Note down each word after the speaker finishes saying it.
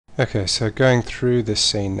Okay, so going through this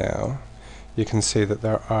scene now, you can see that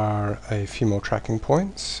there are a few more tracking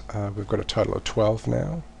points. We've got a total of 12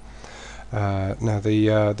 now. Now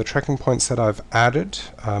the tracking points that I've added,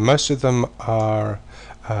 most of them are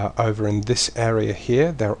over in this area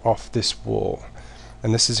here. They're off this wall.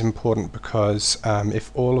 And this is important because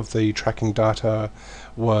if all of the tracking data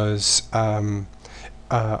was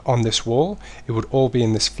on this wall, it would all be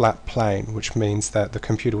in this flat plane, which means that the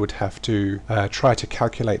computer would have to try to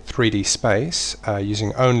calculate 3D space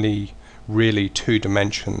using only really 2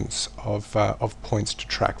 dimensions of points to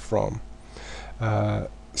track from.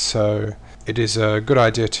 So it is a good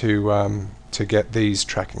idea to get these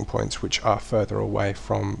tracking points which are further away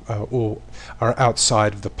from or are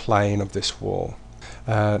outside of the plane of this wall.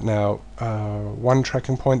 Now one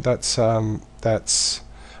tracking point that's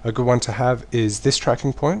a good one to have is this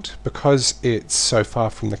tracking point. Because it's so far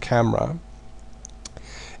from the camera,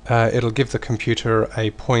 it'll give the computer a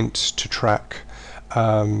point to track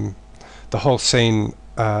the whole scene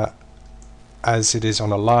as it is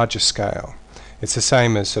on a larger scale. It's the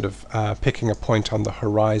same as sort of picking a point on the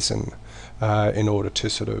horizon in order to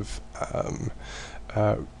sort of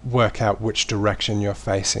work out which direction you're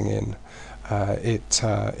facing in.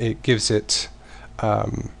 It gives it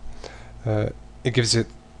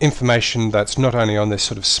information that's not only on this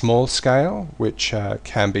sort of small scale, which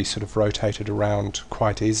can be sort of rotated around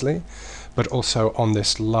quite easily, but also on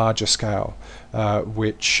this larger scale,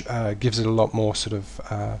 which gives it a lot more sort of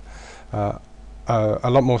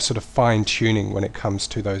fine tuning when it comes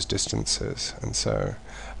to those distances, and so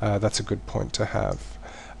that's a good point to have.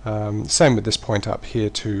 Same with this point up here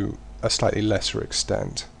to a slightly lesser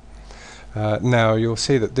extent. Now you'll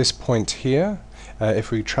see that this point here,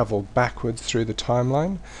 if we travel backwards through the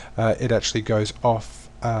timeline, it actually goes off,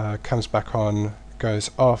 comes back on,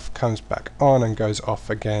 goes off, comes back on, and goes off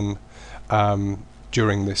again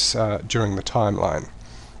during the timeline.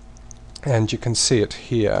 And you can see it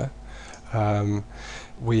here.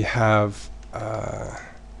 We have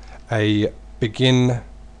a begin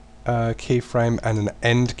keyframe and an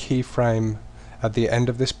end keyframe at the end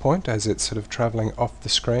of this point as it's sort of traveling off the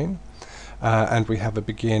screen, and we have a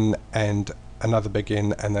begin and another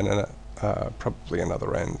begin and then probably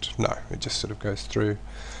another end. No, it just sort of goes through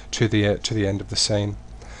to the end of the scene.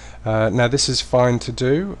 Now this is fine to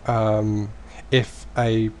do if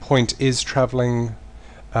a point is traveling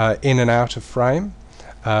in and out of frame.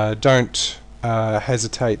 Don't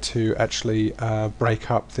hesitate to actually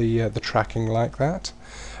break up the tracking like that,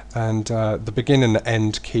 and the begin and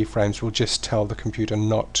end keyframes will just tell the computer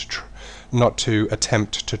not to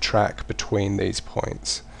attempt to track between these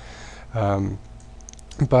points.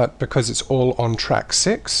 But because it's all on track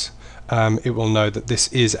 6, it will know that this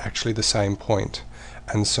is actually the same point,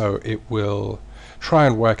 and so it will try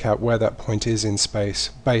and work out where that point is in space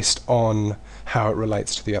based on how it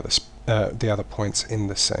relates to the other points in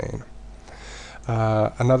the scene.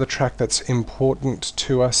 Another track that's important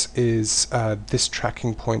to us is this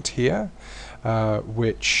tracking point here,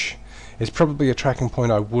 which is probably a tracking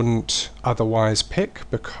point I wouldn't otherwise pick,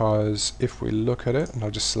 because if we look at it, and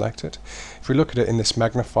I'll just select it, if we look at it in this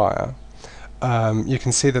magnifier, you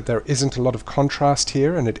can see that there isn't a lot of contrast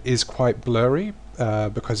here, and it is quite blurry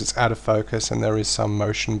because it's out of focus and there is some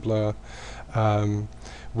motion blur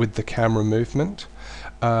with the camera movement.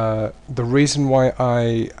 The reason why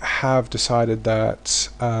I have decided that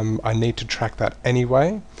I need to track that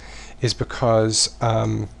anyway is because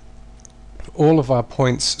all of our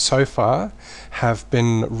points so far have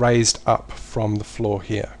been raised up from the floor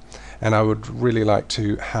here, and I would really like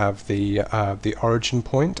to have the origin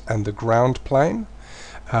point and the ground plane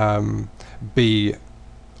be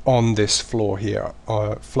on this floor here,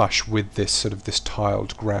 flush with this sort of this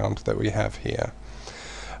tiled ground that we have here.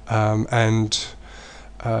 And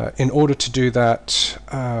in order to do that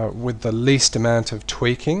with the least amount of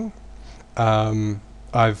tweaking,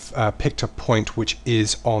 I've picked a point which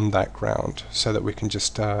is on that ground so that we can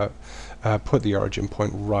just put the origin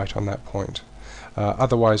point right on that point.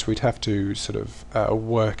 Otherwise we'd have to sort of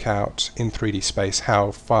work out in 3D space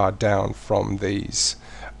how far down from these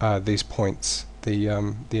points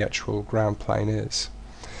the actual ground plane is.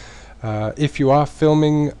 If you are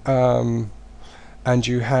filming and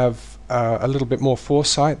you have a little bit more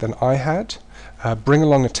foresight than I had, bring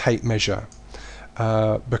along a tape measure,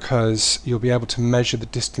 because you'll be able to measure the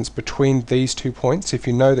distance between these 2 points. If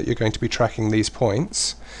you know that you're going to be tracking these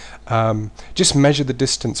points, just measure the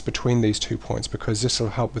distance between these 2 points, because this will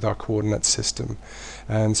help with our coordinate system.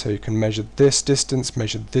 And so you can measure this distance,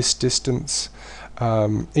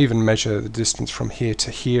 even measure the distance from here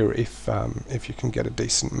to here if you can get a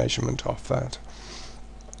decent measurement off that.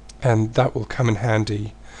 And that will come in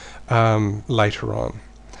handy later on.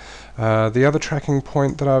 The other tracking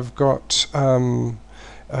point that I've got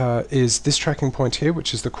is this tracking point here,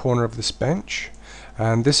 which is the corner of this bench,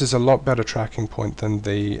 and this is a lot better tracking point than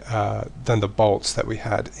the bolts that we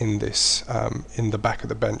had in this in the back of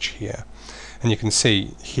the bench here. And you can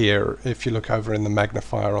see here, if you look over in the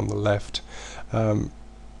magnifier on the left,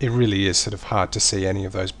 it really is sort of hard to see any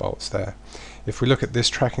of those bolts there. If we look at this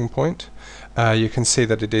tracking point, you can see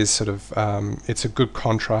that it is sort of it's a good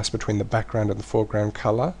contrast between the background and the foreground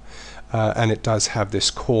color, and it does have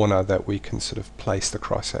this corner that we can sort of place the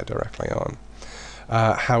crosshair directly on.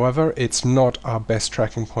 However, it's not our best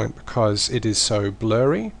tracking point because it is so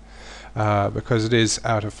blurry, because it is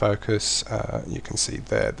out of focus. You can see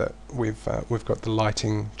there that we've got the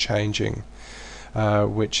lighting changing,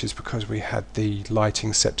 which is because we had the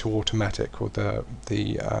lighting set to automatic, or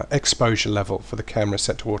the exposure level for the camera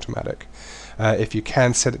set to automatic. If you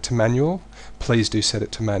can set it to manual, please do set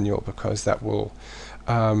it to manual, because that will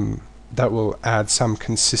add some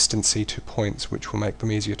consistency to points, which will make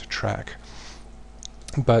them easier to track.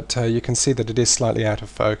 But you can see that it is slightly out of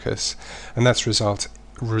focus, and that's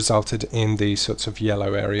resulted in these sorts of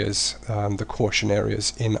yellow areas, the caution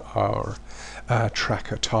areas in our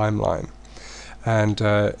tracker timeline. And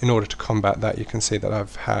in order to combat that, you can see that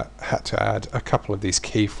I've had to add a couple of these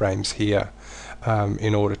keyframes here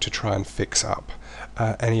in order to try and fix up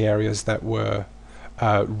any areas that were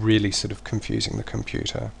really sort of confusing the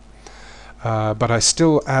computer. But I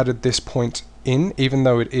still added this point in, even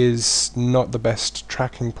though it is not the best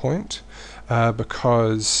tracking point,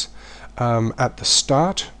 because at the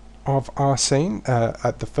start of our scene,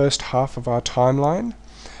 at the first half of our timeline,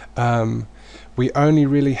 we only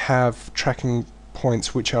really have tracking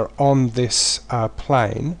points which are on this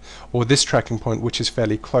plane, or this tracking point which is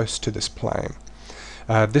fairly close to this plane.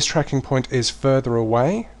 This tracking point is further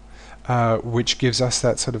away, which gives us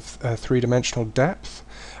that sort of three-dimensional depth,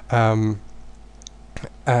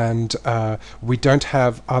 and we don't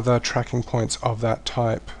have other tracking points of that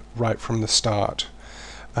type right from the start.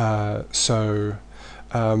 So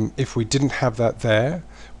if we didn't have that there,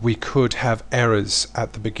 we could have errors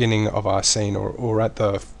at the beginning of our scene, or at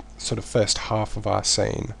the sort of first half of our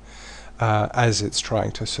scene, as it's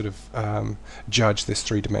trying to sort of judge this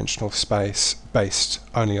three-dimensional space based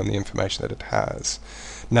only on the information that it has.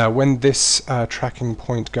 Now, when this tracking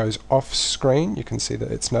point goes off screen, you can see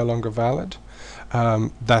that it's no longer valid.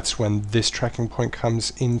 That's when this tracking point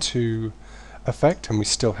comes into effect, and we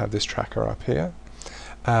still have this tracker up here.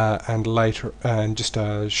 And later, and just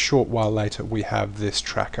a short while later, we have this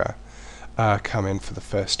tracker come in for the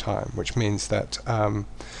first time, which means that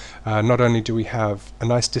not only do we have a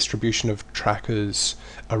nice distribution of trackers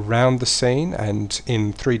around the scene and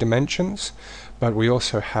in 3 dimensions, but we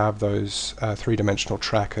also have those 3-dimensional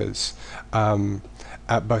trackers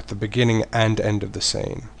at both the beginning and end of the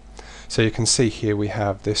scene. So you can see here we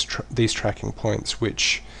have these tracking points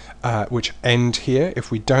which end here.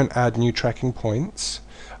 If we don't add new tracking points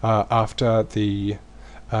after these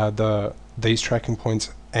tracking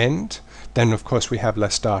points end, then of course we have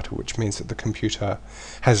less data, which means that the computer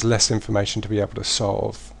has less information to be able to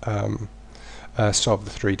solve the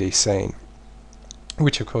 3D scene,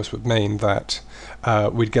 which of course would mean that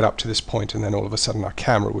we'd get up to this point and then all of a sudden our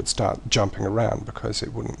camera would start jumping around because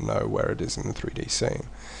it wouldn't know where it is in the 3D scene.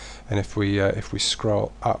 And if we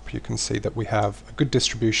scroll up, you can see that we have a good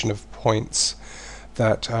distribution of points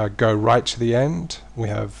that go right to the end. We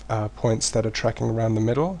have points that are tracking around the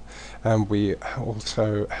middle, and we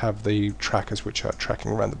also have the trackers which are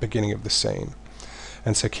tracking around the beginning of the scene.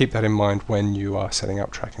 And so keep that in mind when you are setting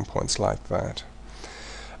up tracking points like that.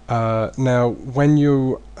 Now, when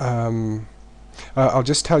you I'll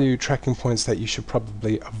just tell you tracking points that you should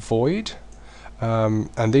probably avoid,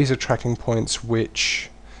 and these are tracking points which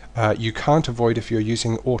you can't avoid if you're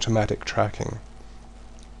using automatic tracking.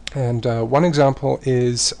 And one example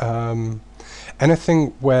is anything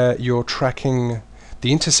where you're tracking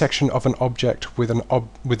the intersection of an object with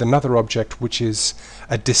another object which is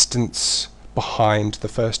a distance behind the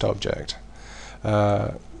first object,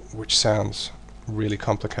 which sounds really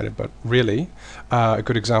complicated, but really a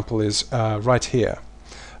good example is right here.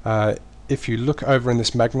 If you look over in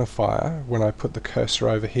this magnifier, when I put the cursor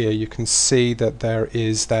over here, you can see that there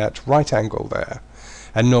is that right angle there.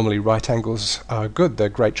 And normally right angles are good, they're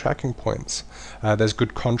great tracking points. There's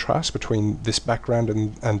good contrast between this background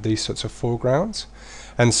and these sorts of foregrounds.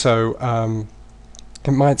 And so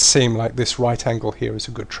it might seem like this right angle here is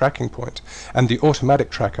a good tracking point. And the automatic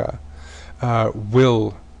tracker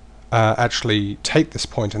will actually take this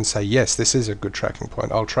point and say, yes, this is a good tracking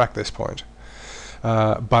point, I'll track this point.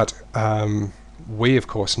 But we of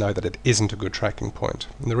course know that it isn't a good tracking point.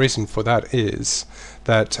 And the reason for that is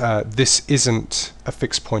that this isn't a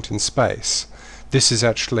fixed point in space. This is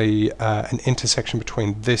actually an intersection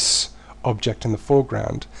between this object in the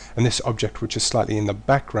foreground and this object which is slightly in the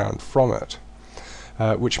background from it,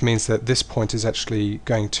 which means that this point is actually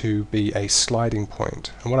going to be a sliding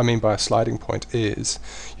point. And what I mean by a sliding point is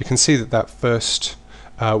you can see that that first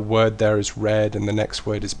word there is red and the next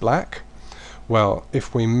word is black. Well,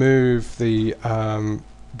 if we move the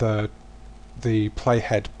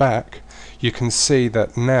playhead back, you can see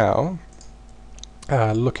that now,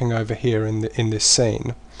 looking over here in this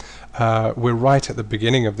scene, we're right at the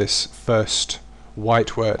beginning of this first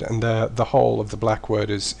white word, and the whole of the black word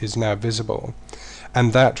is now visible,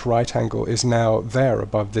 and that right angle is now there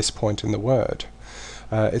above this point in the word.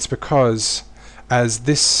 It's because as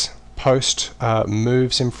this post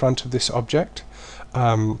moves in front of this object,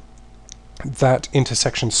 that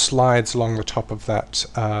intersection slides along the top of that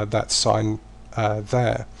that sign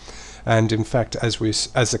there. And in fact, as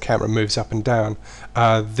the camera moves up and down,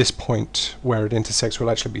 this point where it intersects will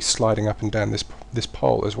actually be sliding up and down this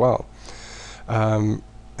pole as well. And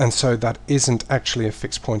so that isn't actually a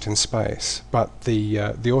fixed point in space, but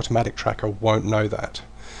the automatic tracker won't know that,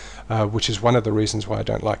 which is one of the reasons why I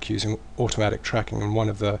don't like using automatic tracking, and one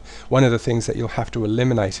of the things that you'll have to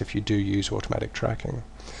eliminate if you do use automatic tracking.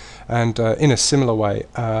 And in a similar way,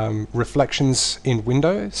 reflections in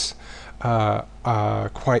windows are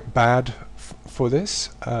quite bad for this.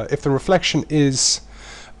 If the reflection is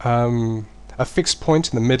a fixed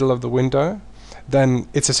point in the middle of the window, then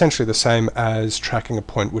it's essentially the same as tracking a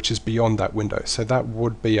point which is beyond that window, so that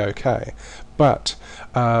would be okay. But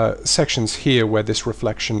sections here where this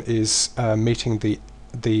reflection is meeting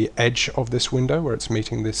the edge of this window, where it's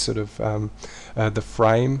meeting this sort of the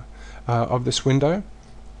frame of this window,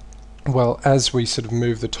 well, as we sort of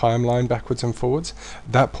move the timeline backwards and forwards,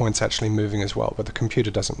 that point's actually moving as well, but the computer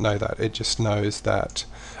doesn't know that. It just knows that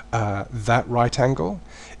that right angle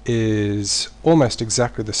is almost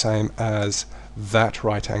exactly the same as that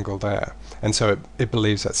right angle there, and so it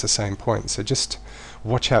believes that's the same point. So just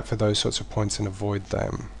watch out for those sorts of points and avoid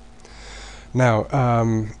them. Now,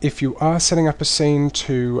 if you are setting up a scene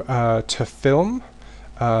to film,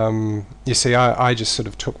 you see, I just sort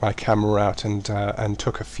of took my camera out and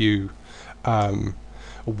took a few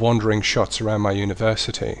wandering shots around my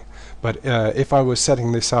university. But if I was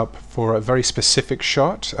setting this up for a very specific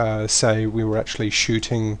shot, say we were actually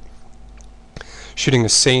shooting a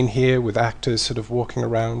scene here with actors sort of walking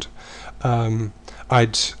around,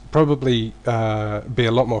 I'd probably be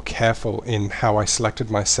a lot more careful in how I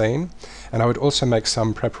selected my scene, and I would also make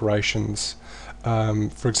some preparations.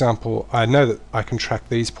 For example, I know that I can track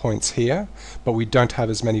these points here, but we don't have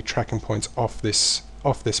as many tracking points off this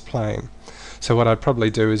plane. So what I'd probably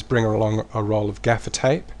do is bring along a roll of gaffer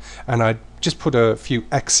tape, and I'd just put a few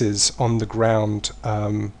X's on the ground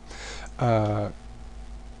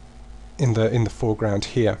in the foreground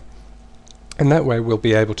here, and that way we'll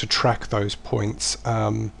be able to track those points,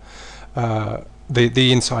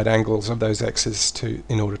 the inside angles of those X's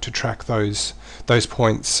in order to track those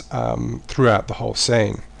points throughout the whole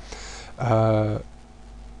scene. Now,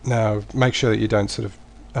 make sure that you don't sort of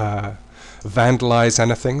vandalize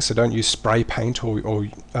anything, so don't use spray paint or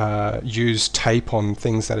use tape on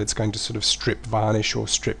things that it's going to sort of strip varnish or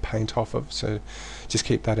strip paint off of, so just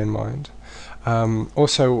keep that in mind.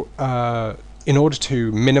 Also, in order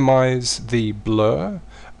to minimize the blur,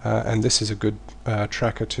 and this is a good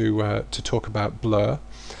tracker to talk about blur,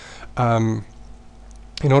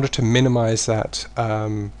 in order to minimize that,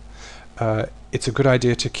 it's a good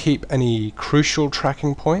idea to keep any crucial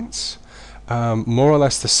tracking points more or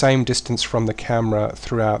less the same distance from the camera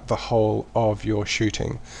throughout the whole of your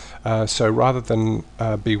shooting. So rather than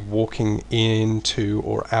be walking into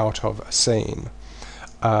or out of a scene,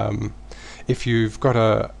 if you've got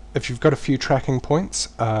a few tracking points,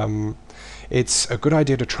 it's a good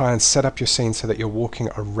idea to try and set up your scene so that you're walking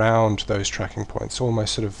around those tracking points,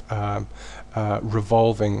 almost sort of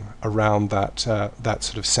revolving around that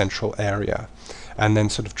sort of central area, and then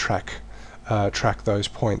sort of track those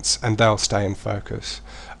points, and they'll stay in focus.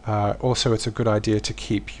 Also, it's a good idea to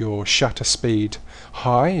keep your shutter speed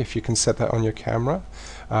high if you can set that on your camera.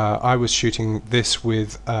 I was shooting this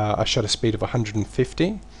with a shutter speed of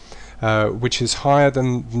 150, which is higher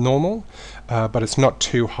than normal, but it's not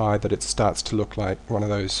too high that it starts to look like one of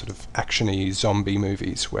those sort of action-y zombie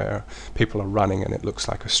movies where people are running and it looks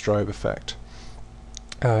like a strobe effect.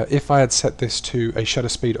 If I had set this to a shutter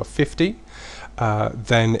speed of 50,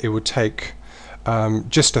 then it would take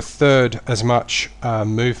just a third as much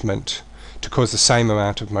movement to cause the same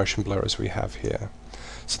amount of motion blur as we have here.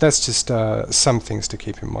 So that's just some things to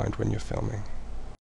keep in mind when you're filming.